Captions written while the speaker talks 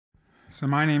So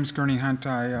my name's Guerney Hunt.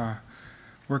 I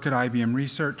work at IBM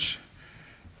Research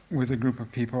with a group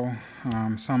of people,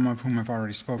 some of whom have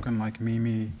already spoken, like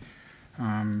Mimi.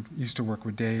 Used to work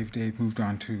with Dave. Dave moved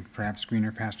on to perhaps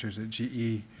greener pastures at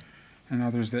GE, and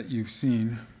others that you've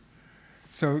seen.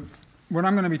 So what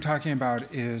I'm going to be talking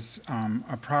about is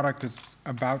a product that's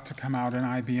about to come out in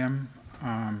IBM.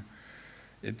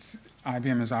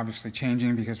 IBM is obviously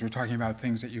changing because we're talking about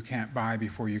things that you can't buy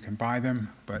before you can buy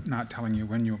them, but not telling you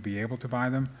when you'll be able to buy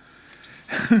them.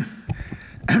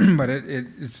 But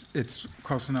it's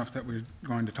close enough that we're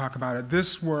going to talk about it.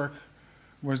 This work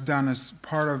was done as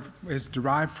is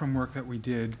derived from work that we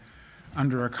did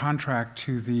under a contract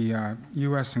to the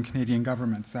US and Canadian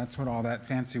governments. That's what all that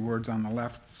fancy words on the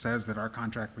left says, that our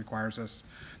contract requires us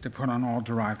to put on all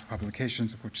derived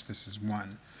publications, of which this is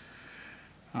one.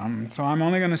 So I'm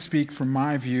only going to speak from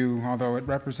my view, although it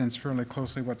represents fairly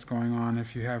closely what's going on.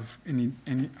 If you have any,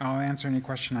 I'll answer any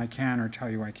question I can or tell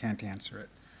you I can't answer it.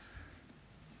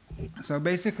 So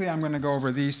basically, I'm going to go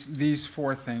over these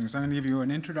four things. I'm going to give you an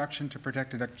introduction to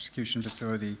Protected Execution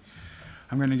Facility.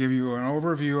 I'm going to give you an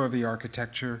overview of the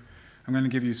architecture. I'm going to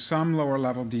give you some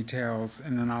lower-level details,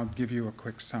 and then I'll give you a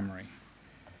quick summary.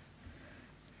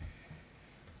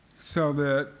 So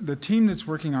the team that's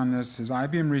working on this is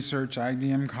IBM Research,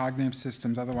 IBM Cognitive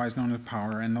Systems, otherwise known as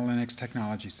Power, and the Linux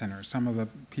Technology Center. Some of the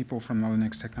people from the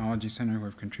Linux Technology Center who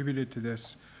have contributed to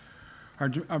this.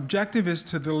 Our objective is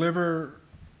to deliver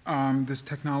this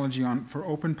technology for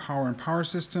OpenPower and power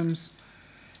systems,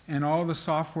 and all the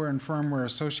software and firmware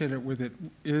associated with it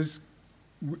is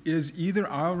either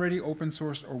already open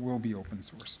sourced or will be open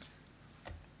sourced.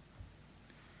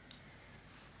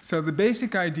 So the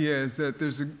basic idea is that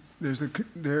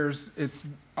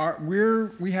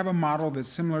we have a model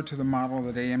that's similar to the model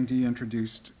that AMD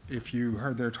introduced, if you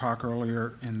heard their talk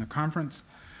earlier in the conference.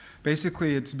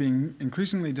 Basically, it's being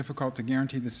increasingly difficult to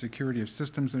guarantee the security of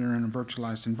systems that are in a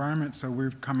virtualized environment, so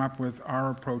we've come up with our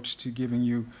approach to giving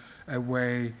you a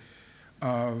way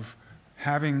of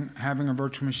having a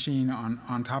virtual machine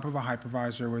on top of a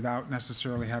hypervisor without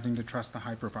necessarily having to trust the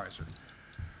hypervisor.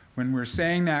 When we're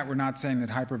saying that, we're not saying that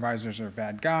hypervisors are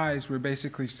bad guys. We're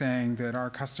basically saying that our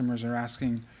customers are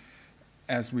asking,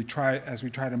 as we try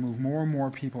to move more and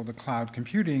more people to cloud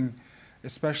computing,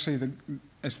 especially the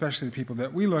people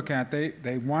that we look at,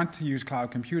 they want to use cloud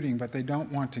computing, but they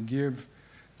don't want to give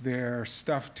their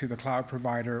stuff to the cloud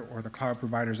provider or the cloud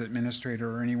provider's administrator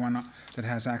or anyone that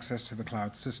has access to the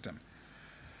cloud system.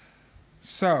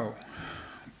 So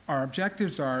our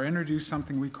objectives are introduce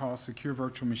something we call secure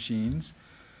virtual machines.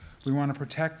 We want to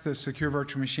protect the secure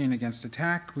virtual machine against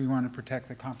attack. We want to protect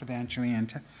the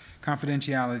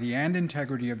confidentiality and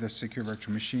integrity of the secure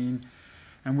virtual machine.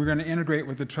 And we're going to integrate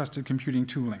with the trusted computing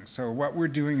tooling. So what we're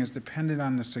doing is dependent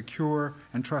on the secure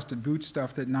and trusted boot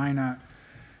stuff that Nina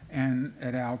and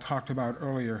et al. Talked about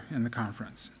earlier in the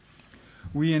conference.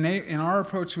 In our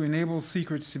approach, we enable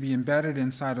secrets to be embedded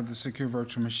inside of the secure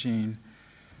virtual machine.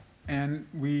 And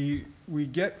we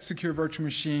get secure virtual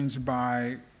machines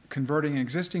by converting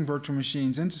existing virtual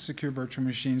machines into secure virtual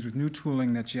machines with new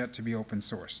tooling that's yet to be open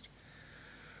sourced.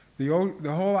 The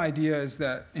whole idea is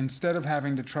that instead of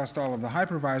having to trust all of the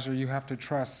hypervisor, you have to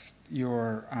trust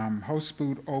your host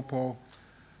boot, OPO,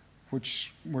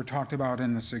 which were talked about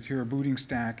in the secure booting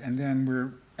stack, and then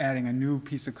we're adding a new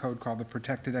piece of code called the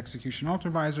Protected Execution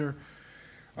Ultravisor,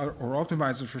 or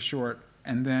Ultravisor for short,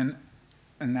 and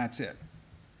that's it,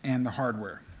 and the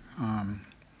hardware.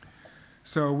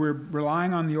 So we're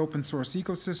relying on the open source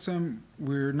ecosystem.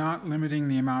 We're not limiting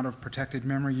the amount of protected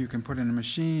memory you can put in a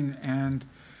machine, and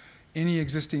any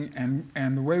existing,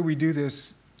 and the way we do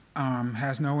this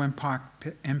has no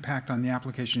impact on the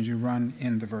applications you run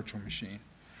in the virtual machine.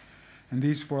 And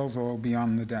these foils will be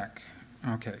on the deck.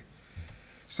 Okay.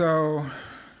 So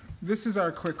this is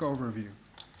our quick overview.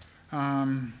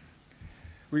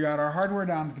 We got our hardware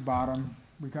down at the bottom.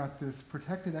 We got this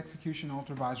Protected Execution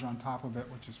Ultravisor on top of it,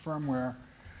 which is firmware.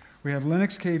 We have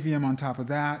Linux KVM on top of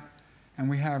that, and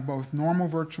we have both normal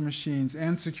virtual machines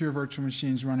and secure virtual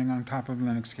machines running on top of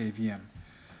Linux KVM.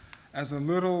 As the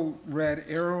little red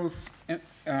arrows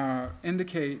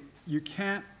indicate, you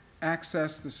can't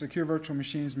access the secure virtual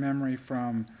machine's memory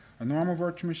from a normal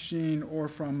virtual machine or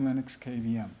from Linux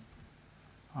KVM.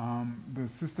 The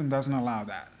system doesn't allow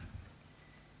that.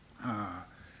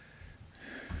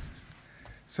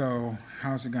 So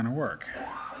how's it going to work?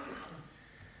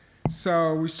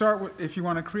 So we start with, if you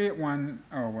want to create one,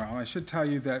 oh, well, I should tell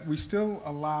you that we still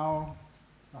allow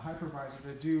the hypervisor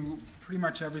to do pretty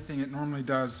much everything it normally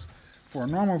does for a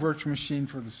normal virtual machine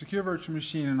for the secure virtual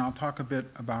machine, and I'll talk a bit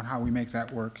about how we make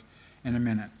that work in a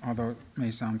minute, although it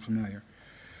may sound familiar.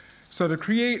 So to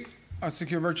create a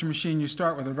secure virtual machine, you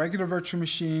start with a regular virtual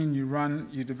machine,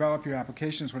 you develop your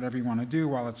applications, whatever you want to do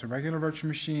while it's a regular virtual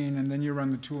machine, and then you run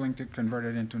the tooling to convert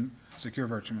it into a secure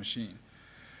virtual machine.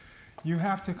 You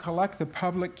have to collect the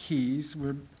public keys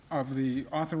of the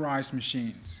authorized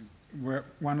machines.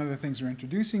 One of the things we're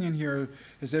introducing in here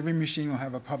is every machine will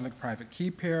have a public-private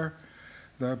key pair.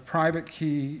 The private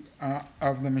key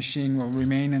of the machine will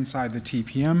remain inside the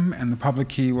TPM, and the public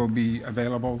key will be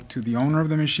available to the owner of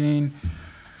the machine.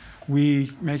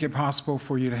 We make it possible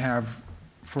for you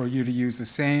to use the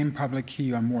same public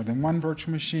key on more than one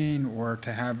virtual machine, or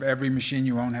to have every machine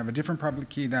you own have a different public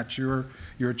key. That's your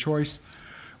choice.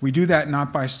 We do that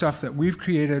not by stuff that we've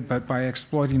created, but by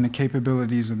exploiting the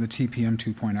capabilities of the TPM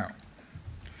 2.0.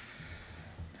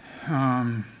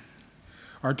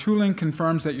 Our tooling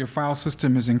confirms that your file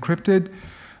system is encrypted.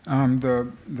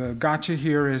 The gotcha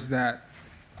here is that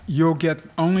you'll get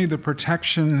only the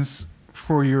protections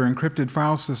for your encrypted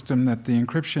file system that the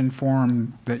encryption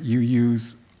form that you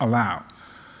use allow.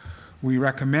 We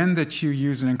recommend that you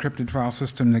use an encrypted file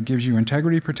system that gives you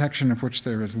integrity protection, of which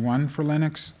there is one for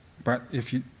Linux, but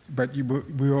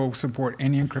we will support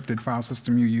any encrypted file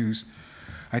system you use.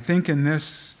 I think in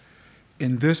this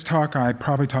talk, I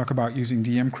probably talk about using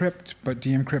DMCrypt, but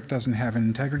DMCrypt doesn't have an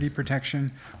integrity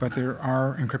protection, but there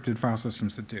are encrypted file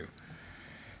systems that do.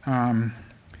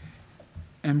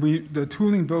 And the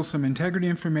tooling builds some integrity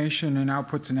information and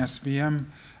outputs an SVM.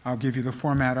 I'll give you the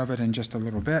format of it in just a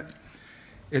little bit.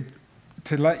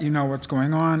 To let you know what's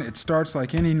going on, it starts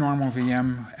like any normal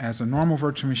VM as a normal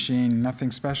virtual machine,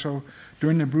 nothing special.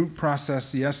 During the boot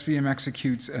process, the SVM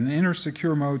executes an inner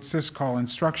secure mode syscall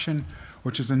instruction,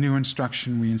 which is a new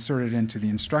instruction we inserted into the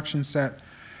instruction set.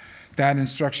 That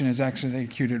instruction is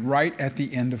executed right at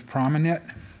the end of prominent.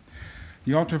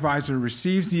 The ultravisor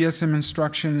receives the ESM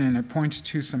instruction, and it points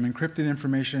to some encrypted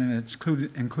information, and it's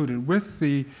included with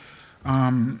the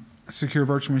secure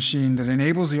virtual machine that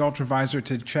enables the ultravisor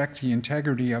to check the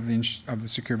integrity of the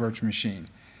secure virtual machine.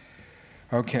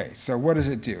 Okay, so what does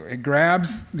it do? It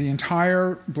grabs the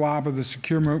entire blob of the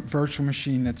secure virtual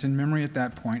machine that's in memory at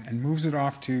that point and moves it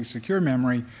off to secure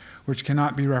memory, which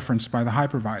cannot be referenced by the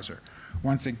hypervisor.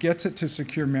 Once it gets it to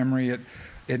secure memory, it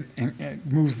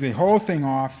moves the whole thing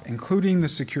off, including the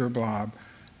secure blob.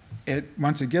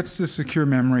 Once it gets to secure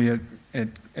memory, it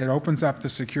opens up the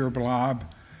secure blob,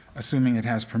 assuming it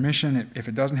has permission. If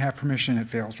it doesn't have permission, it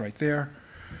fails right there.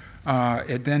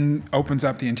 It then opens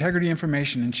up the integrity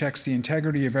information and checks the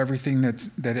integrity of everything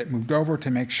that it moved over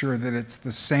to make sure that it's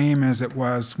the same as it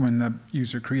was when the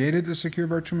user created the secure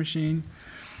virtual machine.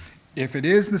 If it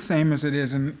is the same as it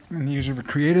is when the user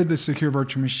created the secure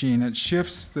virtual machine, it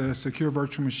shifts the secure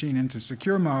virtual machine into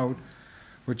secure mode,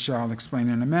 which I'll explain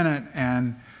in a minute,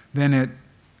 and then it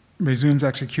resumes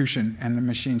execution and the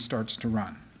machine starts to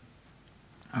run.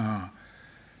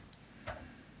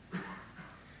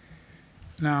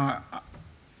 Now,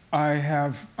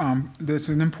 there's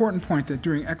an important point that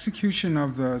during execution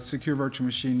of the secure virtual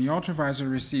machine, the ultravisor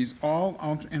receives all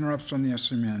interrupts from the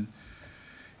SVM.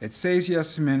 It saves the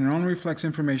SVM and only reflects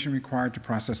information required to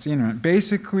process the interrupt.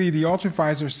 Basically, the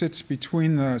ultravisor sits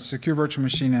between the secure virtual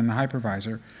machine and the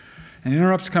hypervisor, and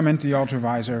interrupts come into the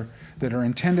ultravisor that are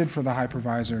intended for the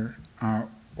hypervisor,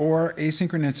 or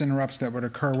asynchronous interrupts that would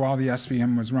occur while the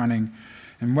SVM was running.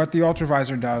 And what the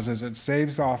ultravisor does is it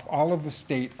saves off all of the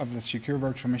state of the secure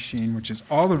virtual machine, which is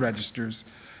all the registers,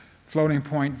 floating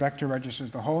point, vector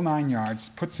registers, the whole 9 yards,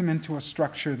 puts them into a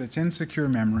structure that's in secure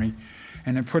memory,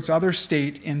 and it puts other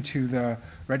state into the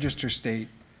register state.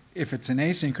 If it's an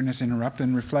asynchronous interrupt,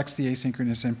 then reflects the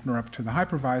asynchronous interrupt to the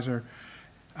hypervisor,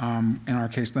 in our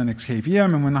case Linux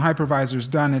KVM, and when the hypervisor is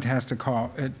done, it has to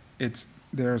call,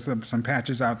 there's some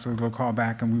patches out, so it'll call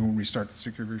back and we will restart the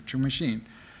secure virtual machine.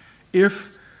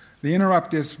 If the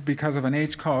interrupt is because of an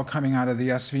H call coming out of the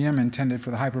SVM intended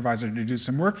for the hypervisor to do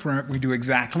some work for it, we do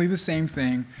exactly the same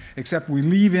thing, except we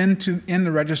leave in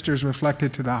the registers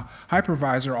reflected to the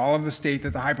hypervisor all of the state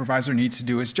that the hypervisor needs to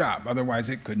do its job. Otherwise,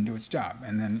 it couldn't do its job,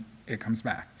 and then it comes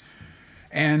back.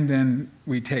 And then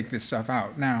we take this stuff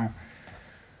out. Now,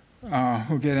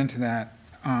 we'll get into that.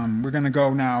 We're going to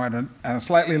go now at a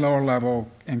slightly lower level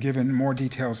and give in more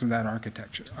details of that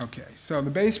architecture. Okay, so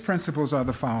the base principles are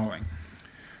the following.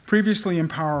 Previously in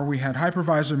Power, we had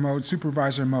hypervisor mode,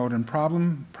 supervisor mode, and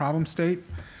problem state.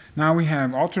 Now we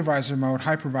have ultravisor mode,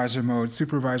 hypervisor mode,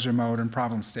 supervisor mode, and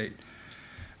problem state.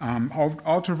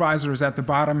 Ultravisor is at the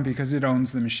bottom because it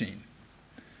owns the machine.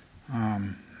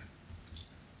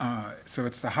 So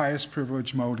it's the highest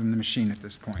privilege mode in the machine at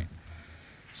this point.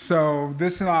 So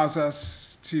this allows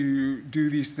us to do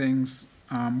these things.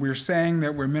 We're saying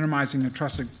that we're minimizing the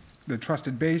trusted the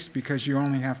trusted base because you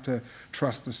only have to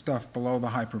trust the stuff below the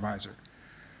hypervisor.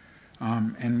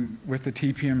 And with the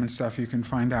TPM and stuff, you can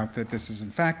find out that this is in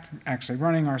fact actually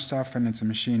running our stuff and it's a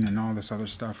machine and all this other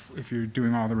stuff if you're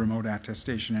doing all the remote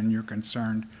attestation and you're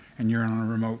concerned and you're on a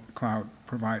remote cloud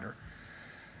provider.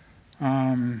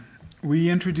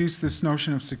 We introduced this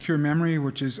notion of secure memory,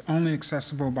 which is only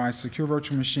accessible by secure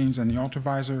virtual machines and the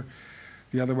Ultravisor.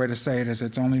 The other way to say it is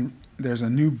there's a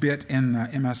new bit in the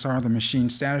MSR, the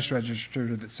machine status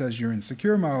register, that says you're in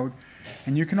secure mode,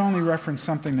 and you can only reference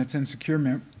something that's in secure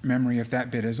memory if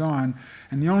that bit is on,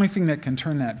 and the only thing that can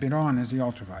turn that bit on is the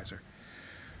Ultravisor.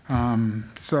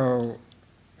 So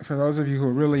for those of you who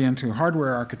are really into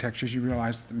hardware architectures, you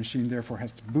realize that the machine therefore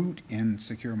has to boot in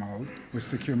secure mode, with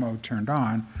secure mode turned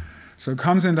on. So it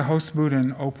comes into host boot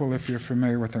in Opal, if you're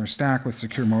familiar with our stack, with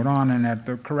secure mode on, and at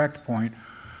the correct point,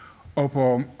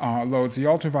 Opal loads the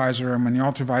Ultravisor, and when the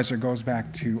Ultravisor goes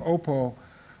back to Opal,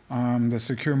 the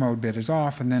secure mode bit is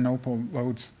off, and then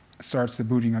Opal starts the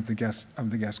booting of the guest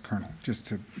kernel, just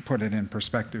to put it in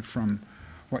perspective from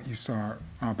what you saw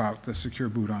about the secure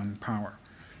boot on power.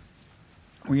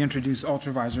 We introduce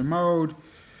Ultravisor mode,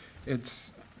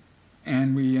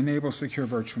 and we enable secure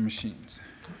virtual machines.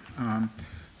 Here's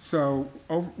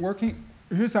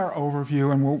our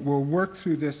overview, and we'll work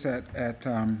through this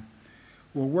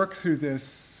we'll work through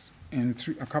this in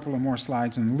a couple of more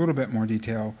slides in a little bit more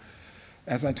detail.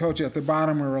 As I told you at the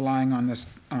bottom, we're relying on this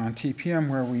TPM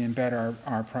where we embed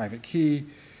our private key.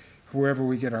 Wherever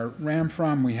we get our RAM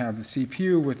from, we have the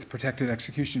CPU with protected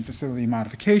execution facility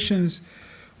modifications.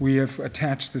 We have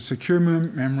attached the secure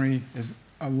memory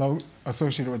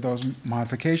associated with those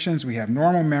modifications. We have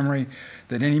normal memory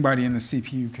that anybody in the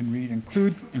CPU can read,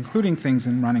 including things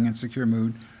running in secure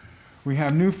mode. We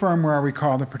have new firmware we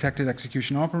call the Protected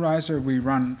Execution Ultravisor. We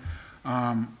run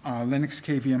Linux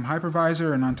KVM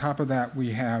hypervisor, and on top of that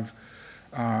we have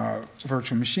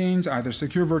virtual machines, either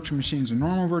secure virtual machines or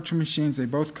normal virtual machines. They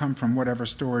both come from whatever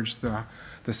storage the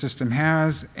system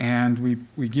has, and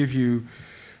we give you,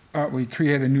 we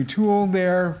create a new tool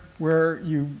there where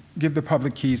you give the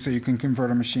public key so you can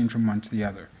convert a machine from one to the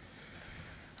other.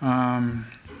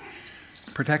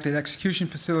 Protected Execution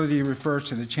Facility refers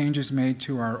to the changes made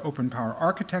to our OpenPower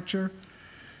architecture,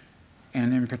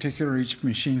 and in particular, each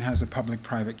machine has a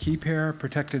public-private key pair.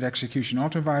 Protected Execution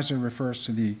Ultravisor refers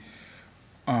to the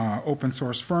open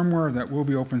source firmware that will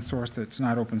be open source that's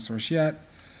not open source yet.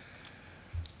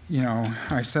 You know,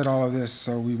 I said all of this,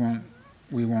 so we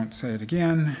won't say it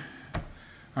again.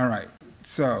 All right,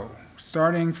 so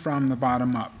starting from the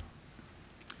bottom up.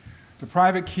 The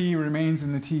private key remains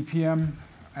in the TPM.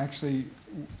 Actually,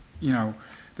 you know,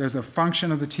 there's a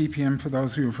function of the TPM, for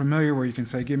those who are familiar, where you can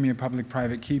say, give me a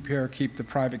public-private key pair, keep the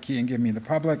private key and give me the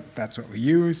public. That's what we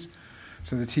use.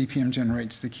 So the TPM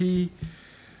generates the key.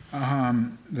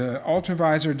 The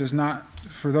Ultravisor does not,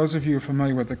 for those of you who are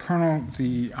familiar with the kernel,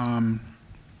 the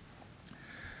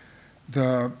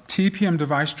TPM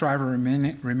device driver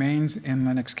remains in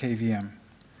Linux KVM.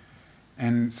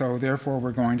 And so therefore,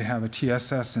 we're going to have a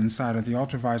TSS inside of the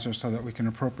Ultravisor so that we can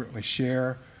appropriately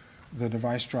share the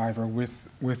device driver with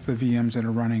the VMs that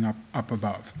are running up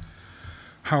above.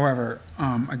 However,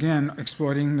 again,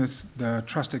 exploiting the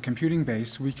trusted computing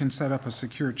base, we can set up a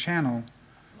secure channel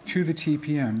to the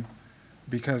TPM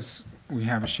because we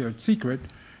have a shared secret,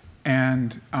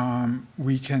 and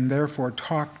we can therefore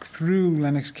talk through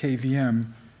Linux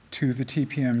KVM to the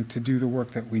TPM to do the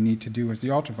work that we need to do as the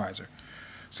Ultravisor.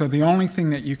 So the only thing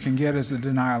that you can get is a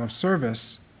denial of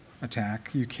service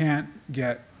attack. You can't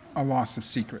get a loss of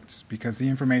secrets because the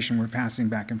information we're passing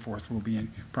back and forth will be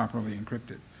properly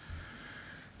encrypted.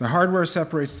 The hardware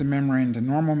separates the memory into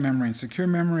normal memory and secure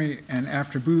memory, and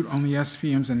after boot, only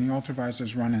SVMs and the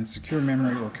Ultravisors run in secure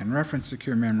memory or can reference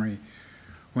secure memory.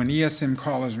 When ESM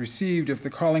call is received, if the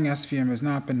calling SVM has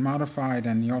not been modified,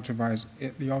 and the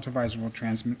Ultravisor will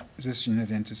transition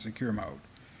it into secure mode.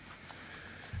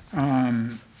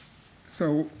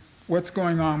 So what's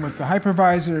going on with the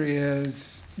hypervisor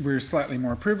is we're slightly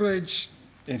more privileged.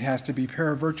 It has to be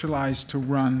para-virtualized to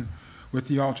run with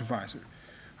the Ultravisor.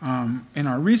 In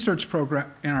our research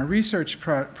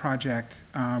project,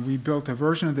 we built a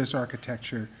version of this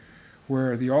architecture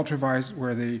where the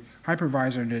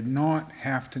hypervisor did not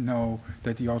have to know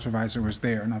that the Ultravisor was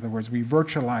there. In other words, we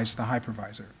virtualized the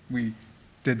hypervisor. We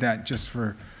did that just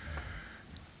for,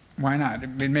 why not?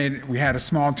 We had a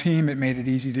small team. It made it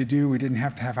easy to do. We didn't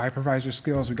have to have hypervisor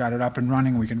skills. We got it up and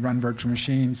running. We could run virtual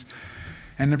machines.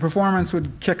 And the performance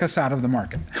would kick us out of the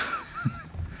market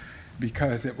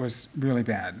because it was really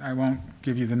bad. I won't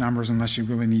give you the numbers unless you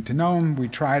really need to know them. We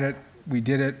tried it. We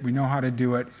did it. We know how to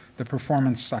do it. The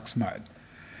performance sucks mud.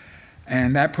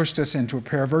 And that pushed us into a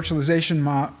pair virtualization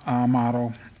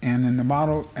model. And in the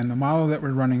model that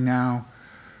we're running now,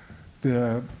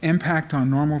 the impact on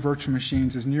normal virtual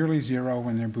machines is nearly zero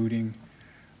when they're booting.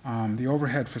 The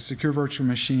overhead for secure virtual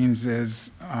machines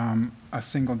is a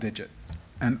single digit,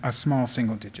 and a small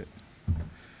single digit.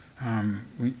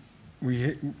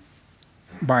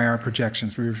 By our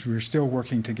projections, we're still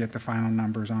working to get the final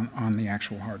numbers on the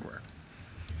actual hardware.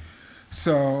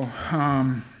 So,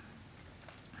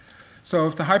 so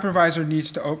if the hypervisor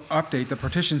needs to update the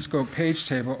partition scope page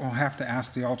table, it will have to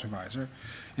ask the ultravisor.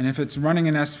 And if it's running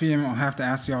an SVM, it will have to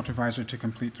ask the ultravisor to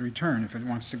complete the return. If it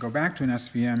wants to go back to an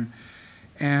SVM,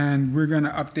 and we're going to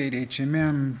update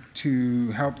HMM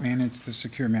to help manage the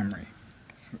secure memory.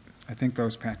 I think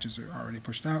those patches are already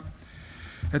pushed out.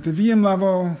 At the VM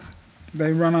level,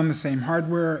 they run on the same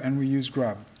hardware, and we use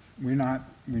Grub.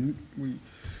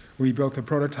 We built a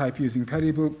prototype using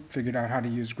PettyBoot, figured out how to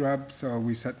use Grub, so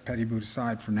we set PettyBoot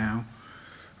aside for now.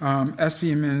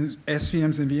 SVMs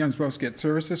and VMs both get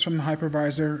services from the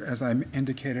hypervisor, as I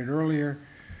indicated earlier.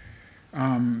 The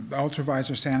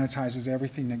ultravisor sanitizes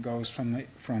everything that goes from the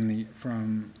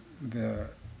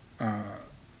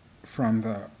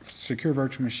secure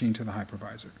virtual machine to the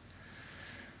hypervisor.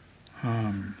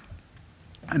 An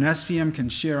SVM can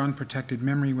share unprotected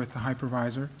memory with the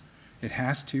hypervisor. It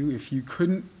has to. If you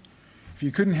couldn't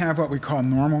have what we call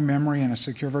normal memory in a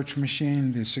secure virtual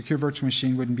machine, the secure virtual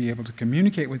machine wouldn't be able to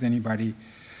communicate with anybody,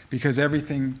 because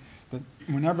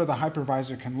whenever the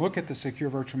hypervisor can look at the secure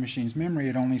virtual machine's memory,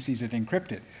 it only sees it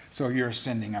encrypted. So you're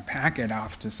sending a packet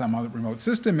off to some other remote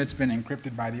system, it's been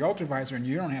encrypted by the ultravisor, and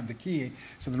you don't have the key,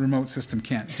 so the remote system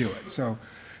can't do it. So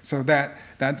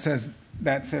that says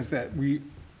that we,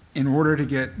 in order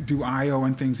to do I/O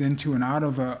and things into and out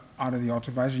of the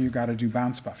ultravisor, you've got to do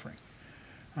bounce buffering.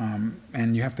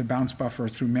 And you have to bounce buffer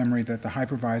through memory that the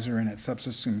hypervisor and its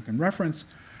subsystem can reference.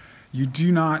 We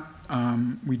do not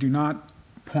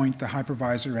point the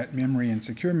hypervisor at memory in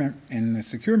the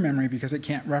secure memory because it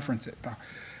can't reference it.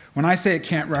 When I say it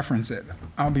can't reference it,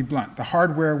 I'll be blunt. The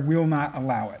hardware will not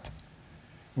allow it.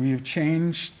 We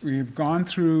went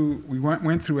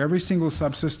through every single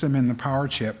subsystem in the power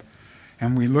chip,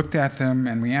 and we looked at them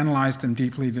and we analyzed them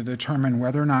deeply to determine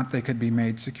whether or not they could be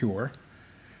made secure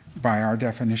by our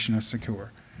definition of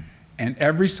secure. And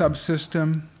every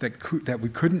subsystem that we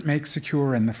couldn't make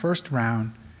secure in the first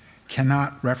round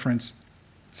cannot reference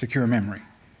secure memory.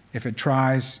 If it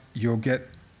tries, you'll get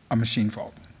a machine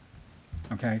fault.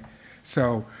 Okay?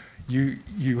 So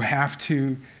you have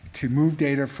to move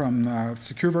data from the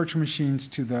secure virtual machines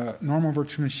to the normal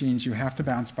virtual machines, you have to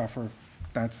bounce buffer.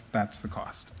 That's the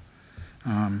cost.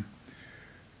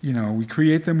 We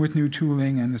create them with new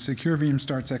tooling, and the secure VM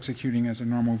starts executing as a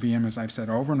normal VM, as I've said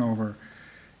over and over.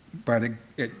 But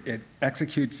it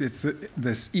executes,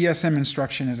 this ESM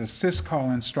instruction is a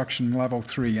syscall instruction level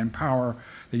 3. In Power,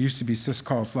 there used to be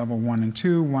syscalls level 1 and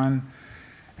 2,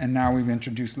 and now we've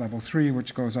introduced level 3,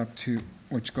 which goes up to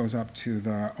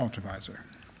the ultravisor.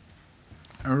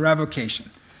 A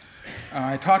revocation.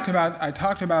 I talked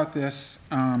about this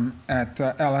at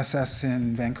LSS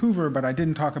in Vancouver, but I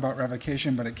didn't talk about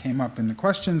revocation, but it came up in the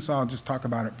question, so I'll just talk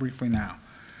about it briefly now.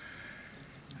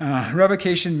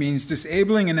 Revocation means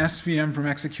disabling an SVM from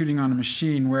executing on a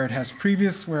machine where it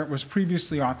was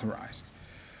previously authorized.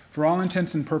 For all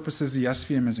intents and purposes, the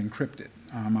SVM is encrypted.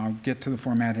 I'll get to the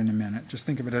format in a minute. Just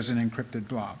think of it as an encrypted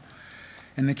blob.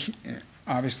 And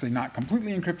obviously not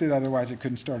completely encrypted, otherwise it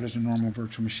couldn't start as a normal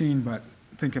virtual machine, but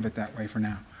think of it that way for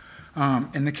now.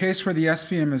 In the case where the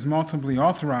SVM is multiply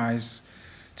authorized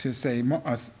to say,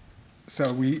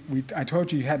 I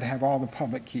told you had to have all the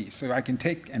public keys. So I can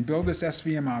take and build this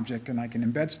SVM object, and I can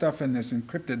embed stuff in this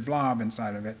encrypted blob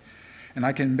inside of it, and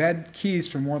I can embed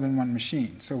keys for more than one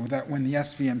machine, so that when the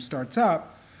SVM starts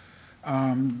up,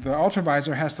 the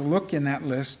ultravisor has to look in that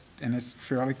list, and it's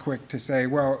fairly quick to say,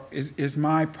 well,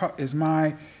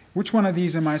 which one of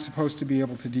these am I supposed to be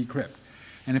able to decrypt?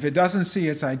 And if it doesn't see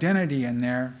its identity in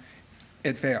there,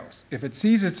 it fails. If it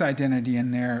sees its identity in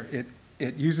there,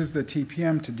 it uses the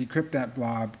TPM to decrypt that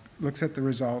blob, looks at the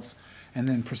results, and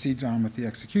then proceeds on with the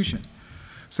execution.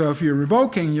 So if you're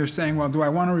revoking, you're saying, well, do I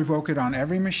want to revoke it on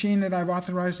every machine that I've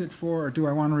authorized it for, or do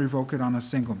I want to revoke it on a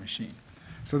single machine?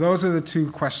 So those are the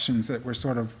two questions that we're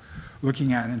sort of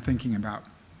looking at and thinking about.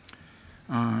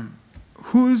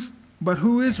 But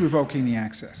who is revoking the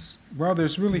access? Well,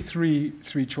 there's really three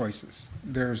choices.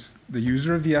 There's the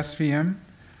user of the SVM,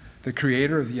 the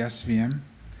creator of the SVM,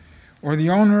 or the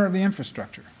owner of the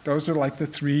infrastructure. Those are like the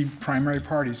three primary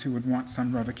parties who would want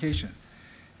some revocation.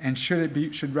 And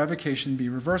should revocation be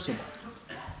reversible?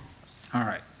 All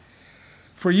right.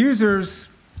 For users,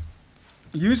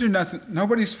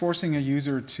 nobody's forcing a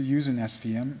user to use an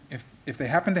SVM. If they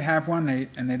happen to have one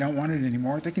and they don't want it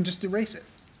anymore, they can just erase it.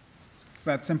 It's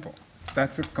that simple.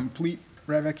 That's a complete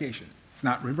revocation. It's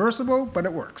not reversible, but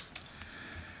it works.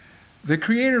 The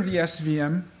creator of the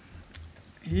SVM,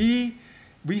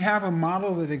 we have a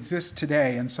model that exists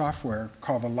today in software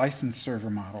called the license server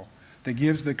model that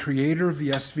gives the creator of the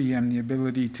SVM the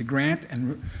ability to grant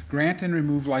and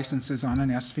remove licenses on an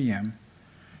SVM,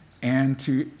 and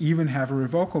to even have a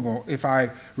revocable. If I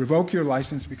revoke your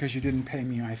license because you didn't pay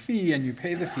me my fee and you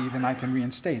pay the fee, then I can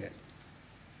reinstate it.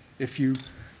 If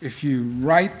you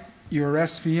write your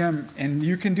SVM, and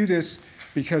you can do this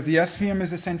because the SVM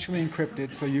is essentially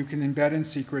encrypted, so you can embed in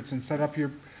secrets and set up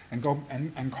and go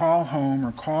and call home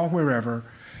or call wherever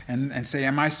and say,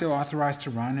 am I still authorized to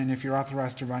run? And if you're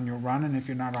authorized to run, you'll run, and if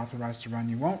you're not authorized to run,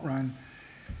 you won't run.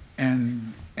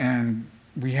 And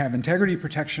we have integrity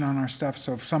protection on our stuff,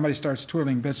 so if somebody starts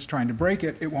twiddling bits trying to break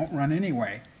it, it won't run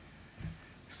anyway.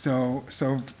 So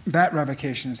that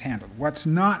revocation is handled. What's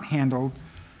not handled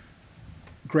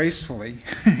gracefully,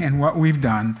 and what we've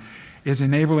done, is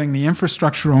enabling the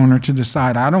infrastructure owner to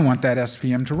decide, I don't want that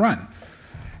SVM to run,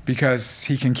 because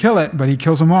he can kill it, but he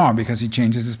kills them all because he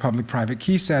changes his public-private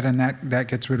key set, and that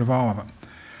gets rid of all of them.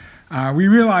 We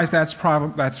realize that's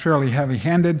fairly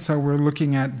heavy-handed, so we're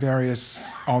looking at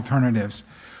various alternatives,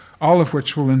 all of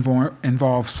which will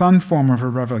involve some form of a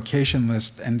revocation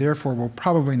list, and therefore will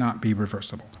probably not be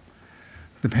reversible,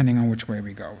 depending on which way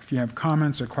we go. If you have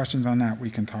comments or questions on that, we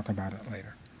can talk about it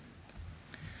later.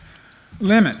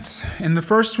 Limits. In the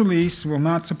first release, will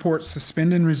not support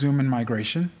suspend and resume in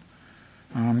migration.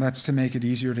 That's to make it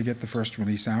easier to get the first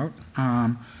release out.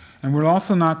 And we'll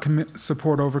also not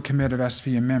support overcommit of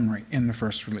SVM memory in the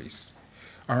first release.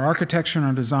 Our architecture and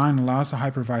our design allows the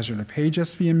hypervisor to page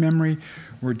SVM memory.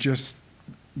 We're just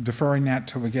deferring that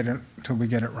till we get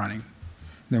it running.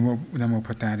 Then we'll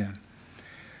put that in.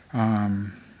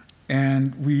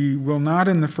 And we will not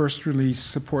in the first release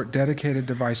support dedicated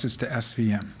devices to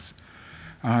SVMs.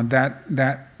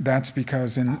 That's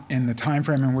because in the time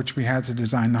frame in which we had to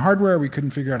design the hardware, we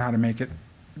couldn't figure out how to make it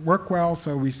work well,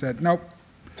 so we said, nope.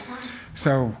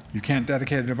 So you can't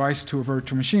dedicate a device to a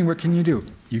virtual machine. What can you do?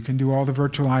 You can do all the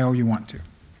virtual I/O you want to.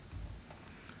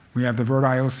 We have the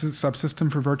VirtIO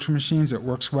subsystem for virtual machines. It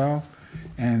works well,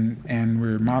 and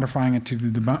we're modifying it to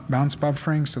the bounce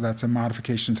buffering, so that's a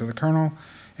modification to the kernel,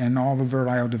 and all the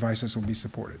VirtIO devices will be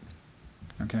supported.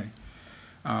 Okay.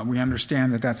 We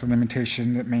understand that that's a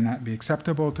limitation that may not be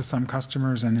acceptable to some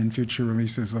customers, and in future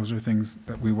releases, those are things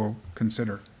that we will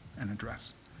consider and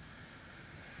address.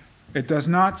 It does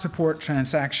not support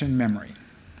transaction memory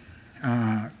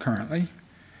currently.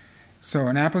 So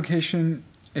an application,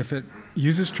 if it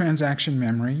uses transaction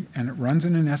memory and it runs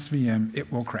in an SVM,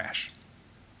 it will crash.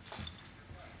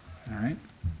 All right.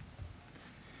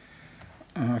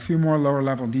 A few more lower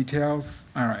level details.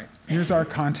 All right. Here's our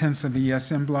contents of the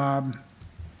ESM blob.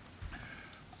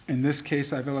 In this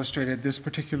case, I've illustrated this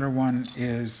particular one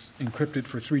is encrypted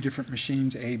for 3 different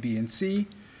machines, A, B, and C.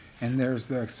 And there's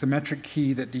the symmetric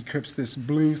key that decrypts this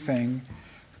blue thing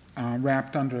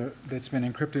wrapped under, that's been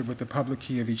encrypted with the public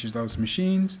key of each of those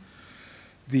machines.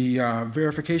 The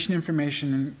verification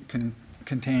information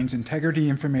contains integrity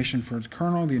information for the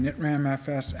kernel, the initram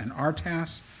FS, and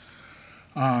RTAS.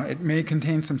 It may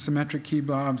contain some symmetric key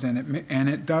blobs, and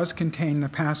it does contain the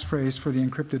passphrase for the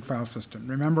encrypted file system.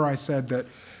 Remember I said that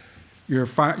your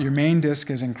main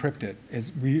disk is encrypted.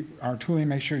 Our tooling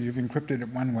makes sure you've encrypted it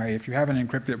one way. If you haven't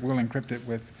encrypted it, we'll encrypt it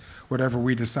with whatever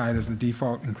we decide is the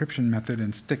default encryption method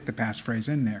and stick the passphrase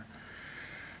in there.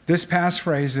 This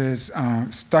passphrase is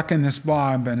stuck in this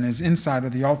blob and is inside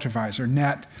of the ultravisor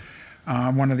net.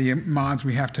 One of the mods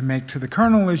we have to make to the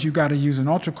kernel is you've got to use an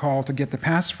ultracall to get the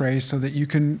passphrase so that you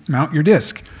can mount your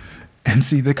disk and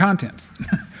see the contents.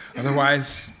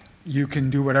 Otherwise, you can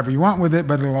do whatever you want with it,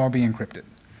 but it'll all be encrypted.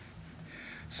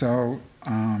 So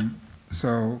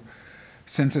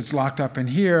since it's locked up in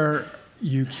here,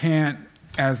 you can't,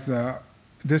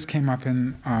 this came up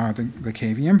in the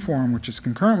KVM forum, which is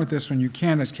concurrent with this one, you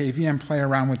can't as KVM play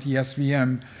around with the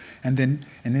SVM and then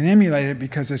emulate it,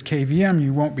 because as KVM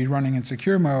you won't be running in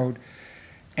secure mode,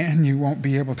 and you won't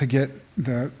be able to get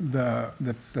the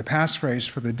passphrase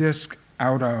for the disk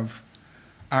out of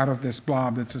this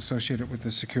blob that's associated with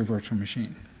the secure virtual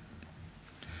machine.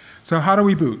 So how do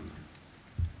we boot?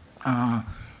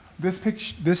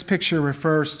 This picture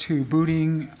refers to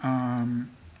booting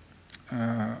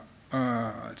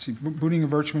booting a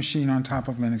virtual machine on top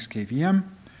of Linux KVM.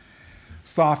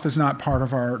 Sloth is not part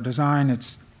of our design.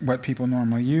 It's what people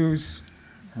normally use.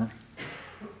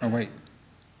 Oh, wait.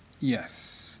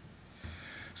 Yes.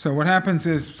 So what happens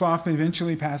is software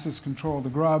eventually passes control to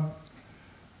grub,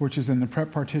 which is in the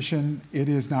prep partition. It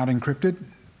is not encrypted.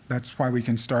 That's why we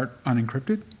can start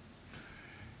unencrypted.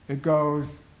 It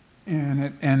goes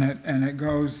and it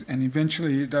goes and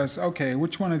eventually it does, okay,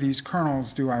 which one of these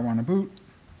kernels do I want to boot?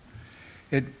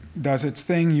 It does its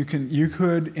thing. You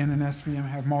could in an SVM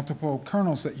have multiple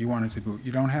kernels that you wanted to boot.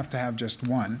 You don't have to have just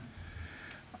one.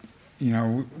 You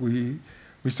know, we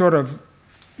sort of,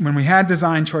 when we had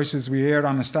design choices, we erred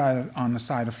on the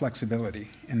side of flexibility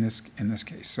in this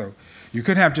case. So you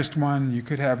could have just one, you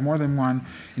could have more than one.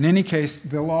 In any case,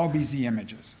 they'll all be Z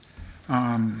images.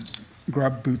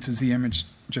 Grub boots a Z image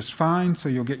just fine, so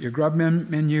you'll get your grub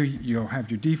menu, you'll have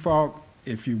your default.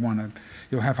 If you want to,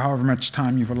 you'll have however much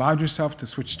time you've allowed yourself to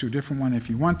switch to a different one if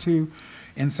you want to.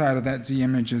 Inside of that Z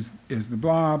image is the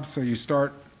blob, so you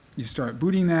start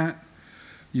booting that,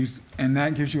 and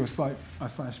that gives you a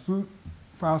 /boot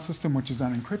file system, which is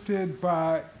unencrypted,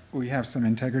 but we have some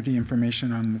integrity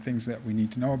information on the things that we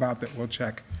need to know about that we'll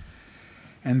check.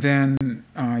 And then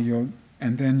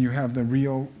you have the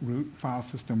real root file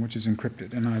system, which is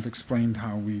encrypted, and I've explained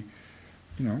how we,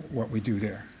 what we do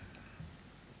there.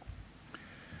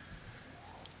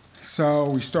 So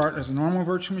we start as a normal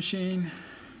virtual machine.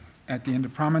 At the end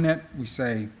of Prominet, we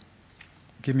say,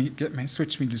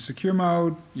 switch me to secure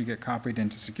mode. You get copied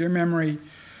into secure memory.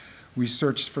 We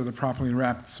search for the properly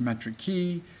wrapped symmetric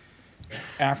key.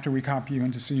 After we copy you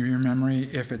into secure memory,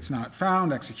 if it's not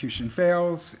found, execution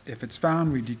fails. If it's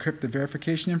found, we decrypt the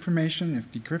verification information.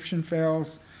 If decryption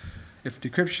fails,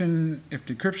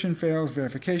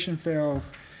 verification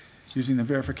fails. Using the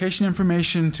verification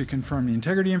information to confirm the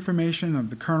integrity information of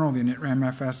the kernel, the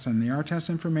initramfs, and the RTES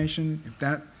information.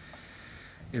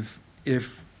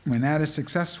 When that is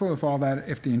successful, if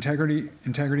the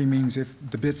integrity means if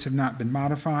the bits have not been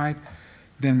modified,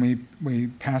 then we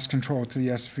pass control to the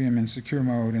SVM in secure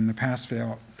mode, and the pass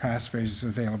phase is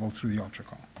available through the ultra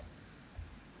call.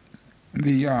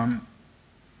 The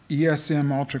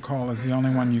ESM ultra call is the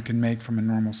only one you can make from a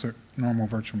normal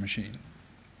virtual machine.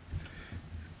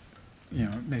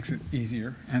 It makes it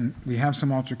easier. And we have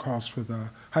some ultra calls for the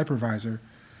hypervisor,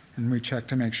 and we check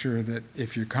to make sure that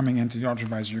if you're coming into the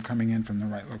ultravisor, you're coming in from the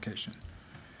right location.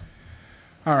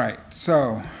 All right,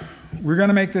 so we're going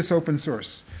to make this open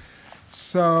source.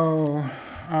 So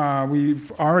we've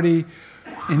already,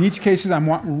 in each case, I'm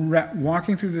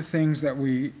walking through the things that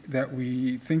we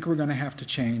think we're going to have to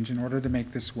change in order to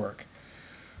make this work.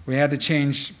 We had to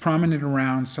change Prominet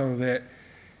around so that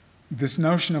this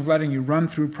notion of letting you run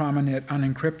through Prominet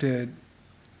unencrypted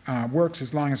works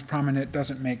as long as Prominet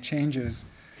doesn't make changes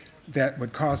that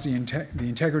would cause the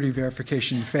integrity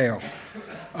verification to fail.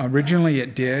 Originally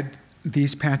it did.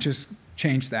 These patches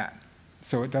changed that,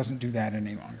 so it doesn't do that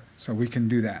any longer. So we can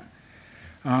do that.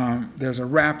 There's a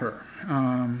wrapper.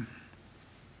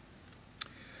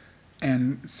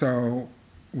 And so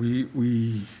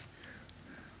we've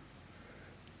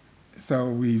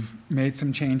made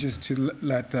some changes to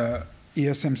let the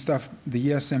ESM stuff, the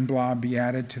ESM blob be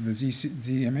added to the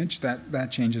Z image.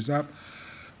 That changes up.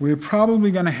 We're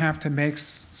probably going to have to make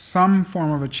some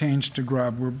form of a change to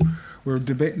grub. We're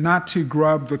not to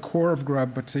grub the core of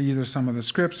grub, but to either some of the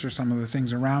scripts or some of the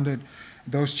things around it.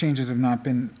 Those changes have not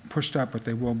been pushed up, but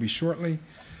they will be shortly.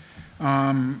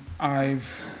 This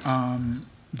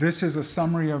is a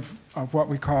summary of what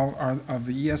we call of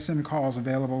the ESM calls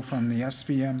available from the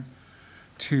SVM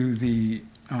to the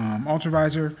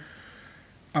ultravisor,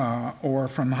 or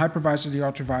from the hypervisor to the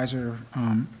ultravisor.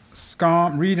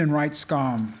 SCOM, read and write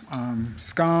SCOM.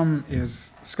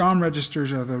 SCOM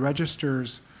registers are the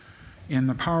registers in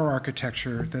the power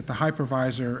architecture that the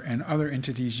hypervisor and other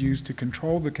entities use to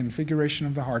control the configuration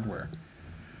of the hardware.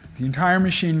 The entire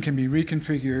machine can be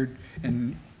reconfigured,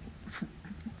 and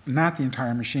not the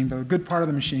entire machine, but a good part of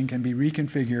the machine can be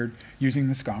reconfigured using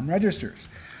the SCOM registers.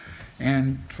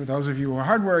 And for those of you who are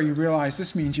hardware, you realize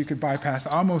this means you could bypass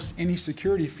almost any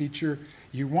security feature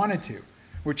you wanted to,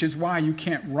 which is why you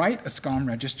can't write a SCOM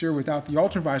register without the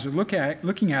ultravisor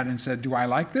looking at it and said, do I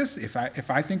like this? If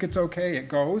I think it's okay, it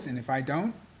goes, and if I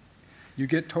don't, you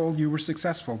get told you were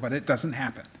successful, but it doesn't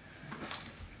happen.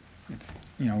 It's,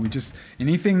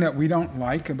 anything that we don't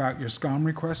like about your SCOM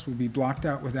request will be blocked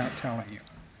out without telling you.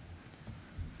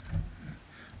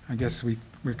 I guess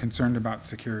we're concerned about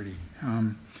security.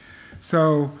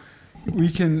 So you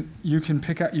can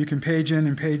page in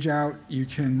and page out. You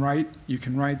can write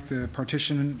the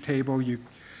partition table.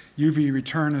 UV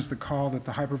return is the call that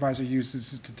the hypervisor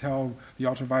uses to tell the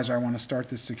ultravisor, I want to start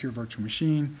this secure virtual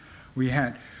machine. We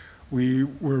We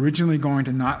were originally going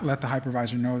to not let the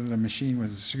hypervisor know that a machine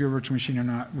was a secure virtual machine or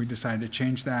not. We decided to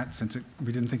change that since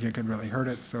we didn't think it could really hurt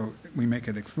it, so we make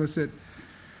it explicit.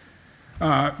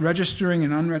 Registering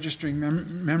and unregistering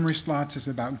memory slots is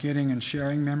about getting and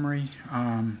sharing memory.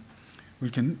 You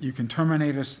can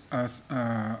terminate a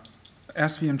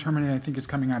SVM terminate, I think is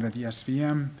coming out of the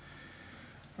SVM.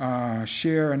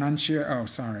 Share and unshare, oh,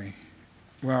 sorry.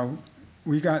 Well,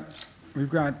 we've got,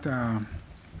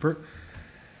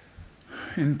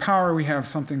 in Power we have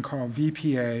something called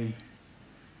VPA,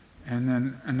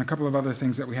 and a couple of other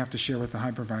things that we have to share with the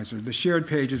hypervisor. The shared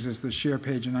pages is the share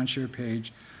page and unshared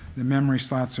page. The memory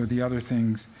slots are the other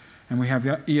things. And we have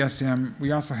the ESM.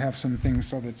 We also have some things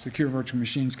so that secure virtual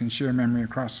machines can share memory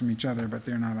across from each other, but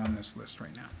they're not on this list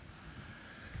right now.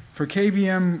 For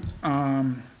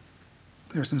KVM,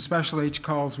 there's some special H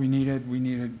calls we needed. We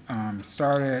needed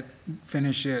start it,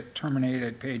 finish it, terminate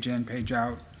it, page in, page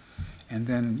out. And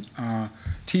then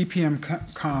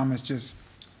TPM-COM is just,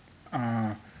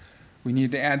 we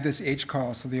need to add this H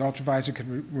call so the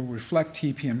ultravisor will reflect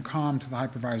TPM-COM to the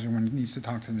hypervisor when it needs to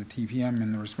talk to the TPM,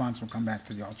 and the response will come back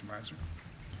to the ultravisor.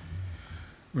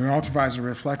 The ultravisor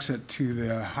reflects it to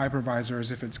the hypervisor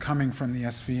as if it's coming from the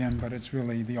SVM, but it's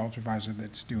really the ultravisor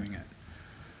that's doing it.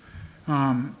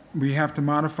 We have to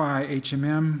modify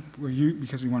HMM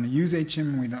because we want to use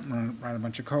HMM. We don't write a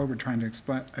bunch of code. We're trying to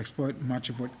exploit much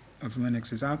of what of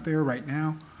Linux is out there right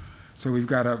now. So we've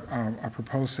got a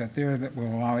proposed set there that will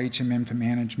allow HMM to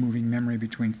manage moving memory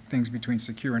between things between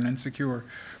secure and insecure.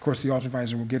 Of course, the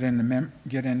ultravisor will get in and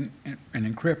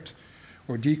encrypt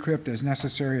or decrypt as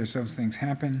necessary as those things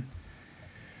happen.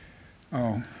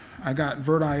 Oh, I got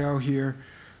VirtIO here.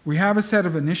 We have a set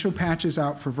of initial patches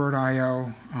out for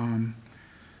VirtIO.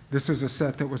 This is a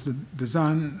set that was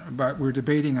designed, but we're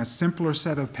debating a simpler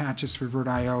set of patches for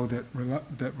VirtIO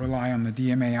that rely on the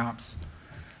DMA ops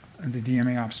and the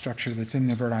DMA ops structure that's in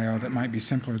the VirtIO that might be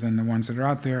simpler than the ones that are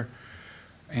out there.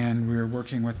 And we're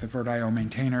working with the VirtIO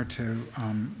maintainer to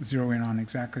zero in on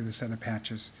exactly the set of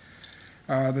patches.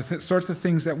 The sorts of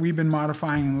things that we've been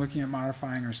modifying and looking at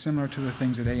modifying are similar to the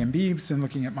things that AMB's been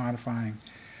looking at modifying.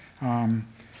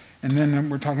 And then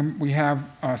we have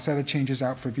a set of changes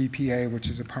out for VPA, which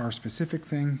is a power-specific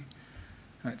thing.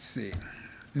 Let's see.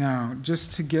 Now,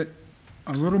 just to get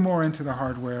a little more into the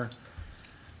hardware,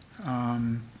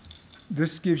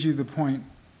 this gives you the point.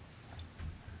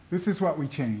 This is what we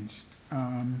changed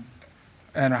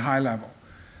at a high level.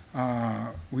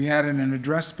 We added an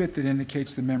address bit that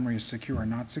indicates the memory is secure or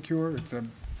not secure. It's a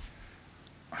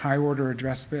high-order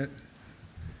address bit.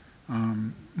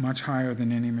 Much higher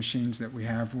than any machines that we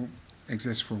have will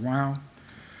exist for a while.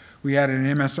 We added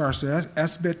an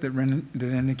MSRS bit that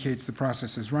indicates the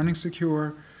process is running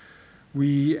secure.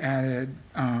 We added,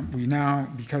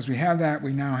 because we have that,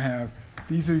 we now have,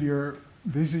 these are your,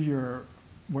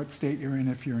 what state you're in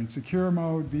if you're in secure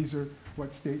mode. These are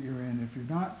what state you're in if you're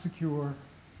not secure.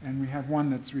 And we have one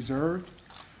that's reserved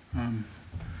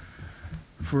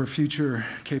for future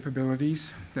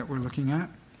capabilities that we're looking at.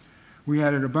 We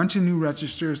added a bunch of new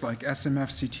registers like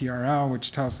SMF-CTRL,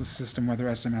 which tells the system whether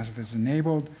SMF is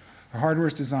enabled. The hardware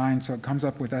is designed so it comes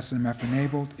up with SMF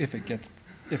enabled. If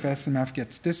SMF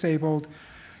gets disabled,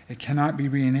 it cannot be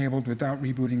re-enabled without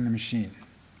rebooting the machine.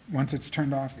 Once it's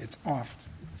turned off, it's off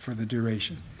for the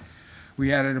duration.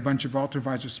 We added a bunch of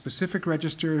ultravisor-specific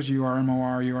registers,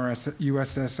 URMOR,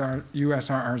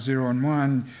 USRR 0 and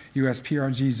 1,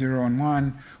 USPRG 0 and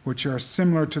 1, which are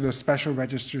similar to the special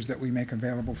registers that we make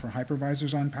available for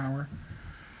hypervisors on Power.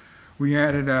 We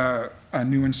added a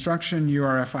new instruction,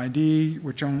 URFID,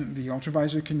 which the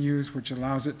ultravisor can use, which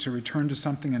allows it to return to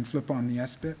something and flip on the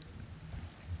S bit,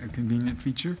 a convenient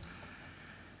feature.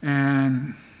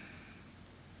 And,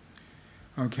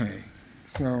 okay.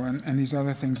 So, and these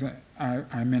other things that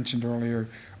I mentioned earlier,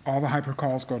 all the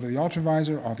hypercalls go to the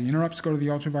ultravisor, all the interrupts go to the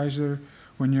ultravisor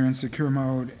when you're in secure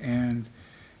mode, and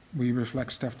we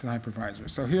reflect stuff to the hypervisor.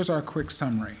 So here's our quick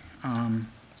summary.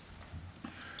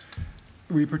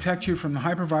 We protect you from the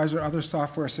hypervisor, other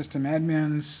software system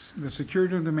admins. The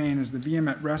security domain is the VM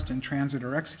at rest, in transit,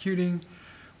 or executing.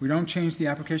 We don't change the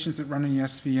applications that run in the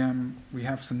SVM. We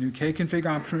have some new kconfig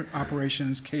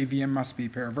operations. KVM must be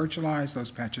paravirtualized.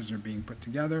 Those patches are being put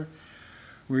together.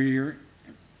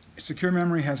 Secure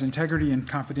memory has integrity and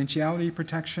confidentiality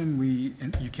protection.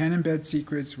 You can embed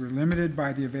secrets. We're limited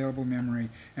by the available memory,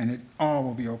 and it all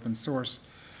will be open source.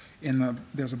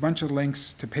 There's a bunch of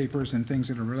links to papers and things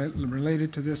that are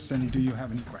related to this, and do you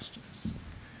have any questions?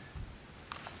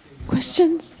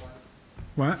 Questions?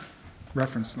 What?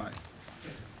 Reference slide.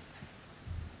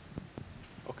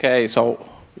 Okay, so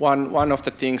one of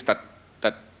the things that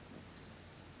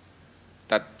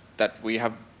that we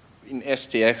have in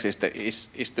SGX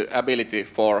is the ability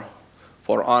for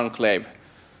enclave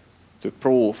to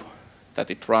prove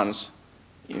that it runs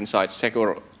inside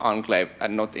secure enclave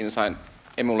and not inside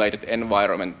emulated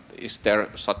environment. Is there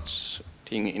such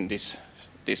thing in this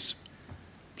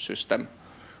system?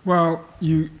 Well,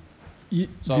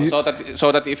 so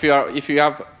that if you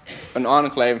have an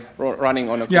enclave running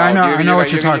on a cloud, I know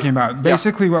what you're talking about.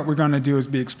 Basically, what we're going to do is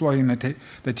be exploiting the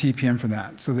TPM for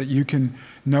that, so that you can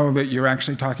know that you're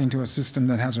actually talking to a system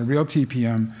that has a real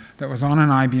TPM that was on an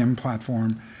IBM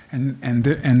platform, and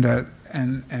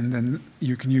then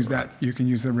you can use that. You can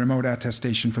use the remote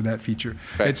attestation for that feature.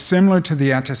 Right. It's similar to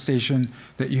the attestation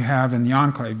that you have in the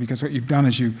enclave, because what you've done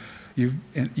is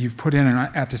you've put in an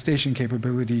attestation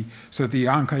capability so that the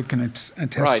enclave can attest to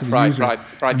the user.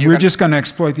 Right. We're just going to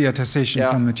exploit the attestation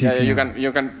from the TPM. Yeah,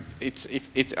 you can.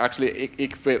 It's actually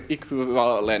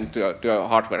equivalent to a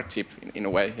hardware chip in a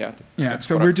way. Yeah. Yeah.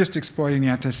 So we're just exploiting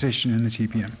the attestation in the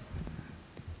TPM.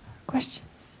 Questions?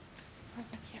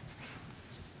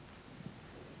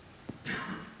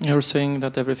 You're saying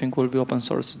that everything will be open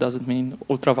source. Does it mean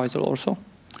Ultravisor also?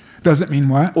 Does it mean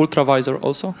what? Ultravisor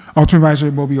also?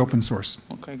 Ultravisor will be open source.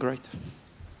 Okay, great.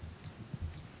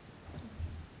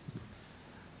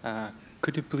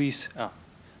 Could you please,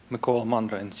 Mikola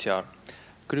Mandra, NCR,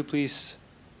 could you please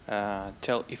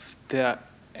tell if there are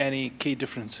any key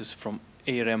differences from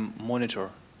ARM monitor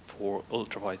for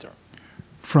Ultravisor?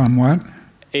 From what?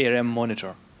 ARM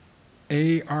monitor.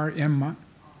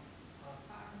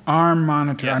 ARM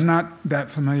monitor. Yes. I'm not that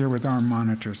familiar with ARM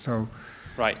monitor, so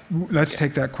right. Let's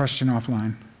take that question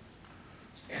offline.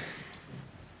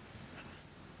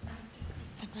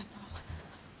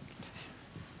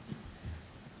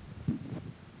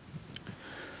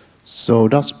 So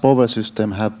does Power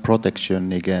System have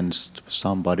protection against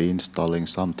somebody installing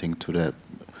something to the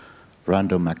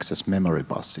random access memory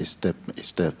bus? Is the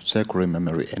secure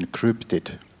memory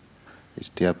encrypted? Is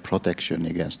there protection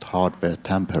against hardware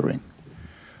tampering?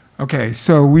 Okay,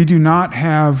 so we do not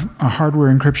have a hardware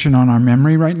encryption on our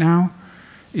memory right now.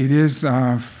 It is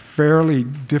fairly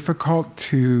difficult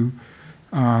to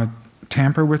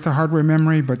tamper with the hardware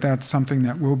memory, but that's something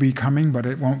that will be coming, but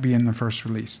it won't be in the first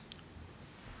release.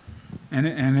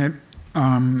 And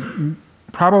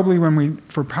probably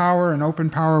for Power and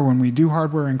OpenPower, when we do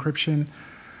hardware encryption,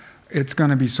 it's going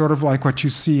to be sort of like what you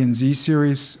see in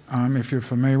Z-Series. If you're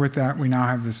familiar with that, we now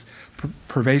have this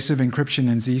pervasive encryption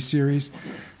in Z-Series.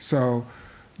 So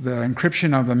the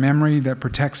encryption of the memory that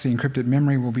protects the encrypted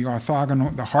memory will be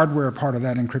orthogonal. The hardware part of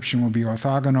that encryption will be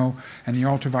orthogonal, and the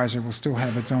Ultravisor will still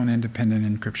have its own independent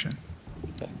encryption.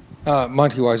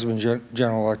 Monty Wiseman,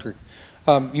 General Electric.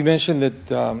 You mentioned that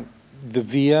the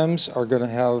VMs are going to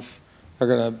have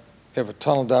a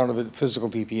tunnel down to the physical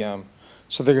TPM,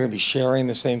 so they're going to be sharing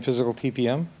the same physical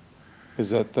TPM. Is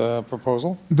that the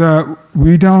proposal?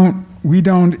 We don't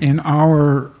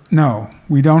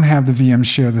have the VMs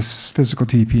share the physical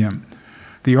TPM.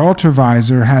 The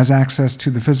Ultravisor has access to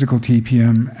the physical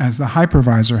TPM as the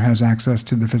hypervisor has access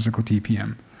to the physical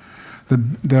TPM.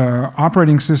 The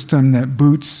operating system that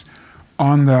boots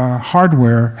on the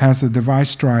hardware has a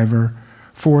device driver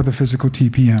for the physical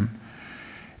TPM.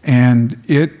 And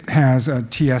it has a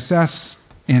TSS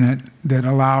in it that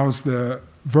allows the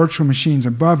virtual machines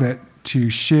above it to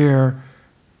share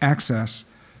access.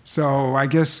 So I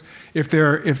guess if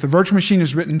the virtual machine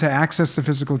is written to access the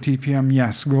physical TPM,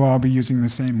 yes, we'll all be using the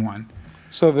same one.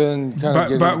 So then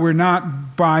but we're not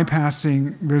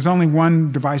bypassing, there's only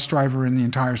one device driver in the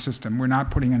entire system. We're not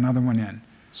putting another one in.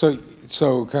 So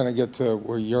kind of get to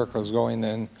where Jarkko's going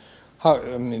then.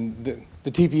 The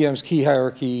TPM's key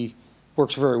hierarchy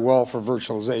works very well for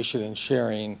virtualization and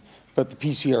sharing, but the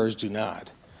PCRs do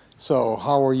not. So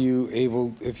how are you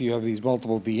able, if you have these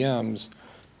multiple VMs,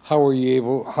 how are you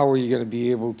going to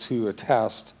be able to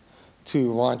attest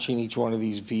to launching each one of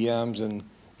these VMs and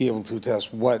be able to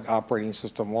attest what operating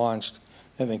system launched?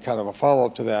 And then kind of a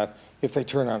follow-up to that, if they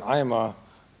turn on IMA,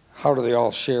 how do they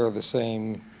all share the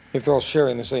same, if they're all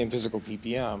sharing the same physical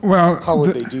TPM, how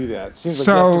would they do that? It seems like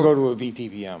you have to go to a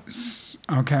VTPM.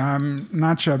 Okay, I'm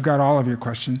not sure I've got all of your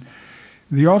question.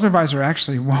 The Ultravisor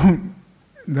actually won't,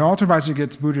 the Ultravisor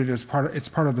gets booted as it's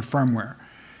part of the firmware.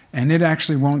 And it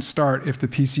actually won't start if the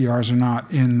PCRs are not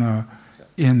in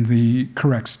the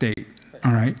correct state,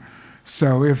 all right?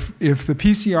 So if the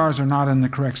PCRs are not in the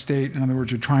correct state, in other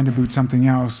words, you're trying to boot something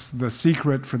else, the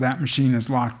secret for that machine is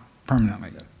locked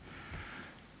permanently.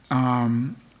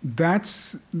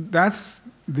 That's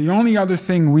the only other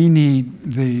thing we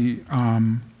need the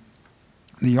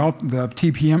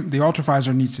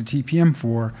Ultravisor needs the TPM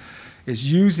for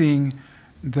is using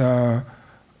the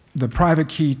private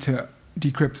key to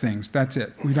decrypt things. That's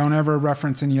it. We don't ever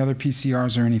reference any other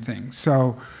PCRs or anything.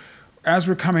 So as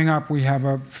we're coming up, we have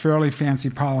a fairly fancy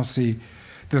policy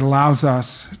that allows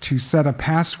us to set a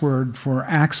password for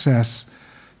access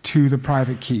to the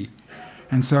private key.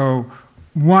 And so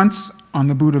once on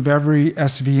the boot of every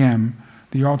SVM,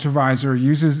 the ultravisor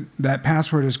uses that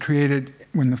password is created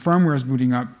when the firmware is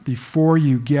booting up before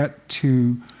you get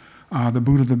to the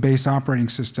boot of the base operating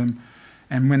system.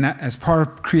 And when that, as part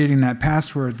of creating that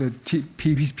password, the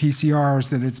PCRs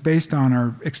that it's based on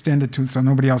are extended to so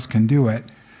nobody else can do it.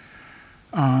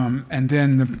 And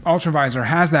then the ultravisor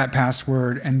has that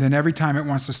password, and then every time it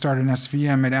wants to start an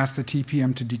SVM, it asks the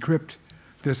TPM to decrypt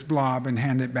this blob and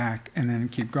hand it back, and then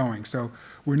keep going. So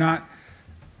we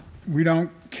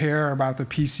don't care about the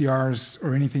PCRs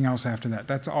or anything else after that.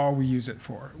 That's all we use it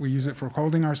for. We use it for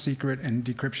holding our secret and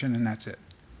decryption, and that's it.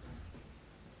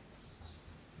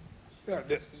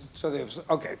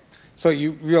 Okay, so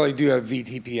you really do have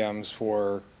VTPMs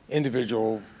for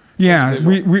individual. Yeah,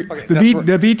 Okay,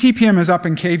 the VTPM is up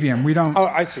in KVM. We don't. Oh,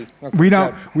 I see. Okay,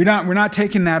 We're not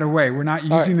taking that away. We're not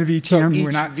using the VTPM. So each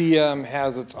we're not. VM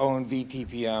has its own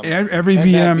VTPM. Every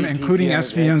and that VM, VTPM including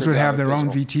is SVMs, anchored would have down their at own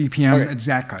visual. VTPM. Okay.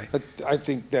 Exactly. But I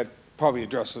think that probably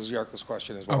addresses Jarkko's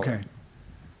question as well. Okay.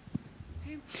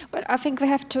 But I think we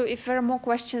have to, if there are more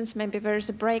questions, maybe there is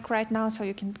a break right now, so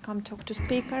you can come talk to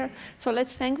speaker. So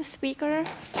let's thank the speaker.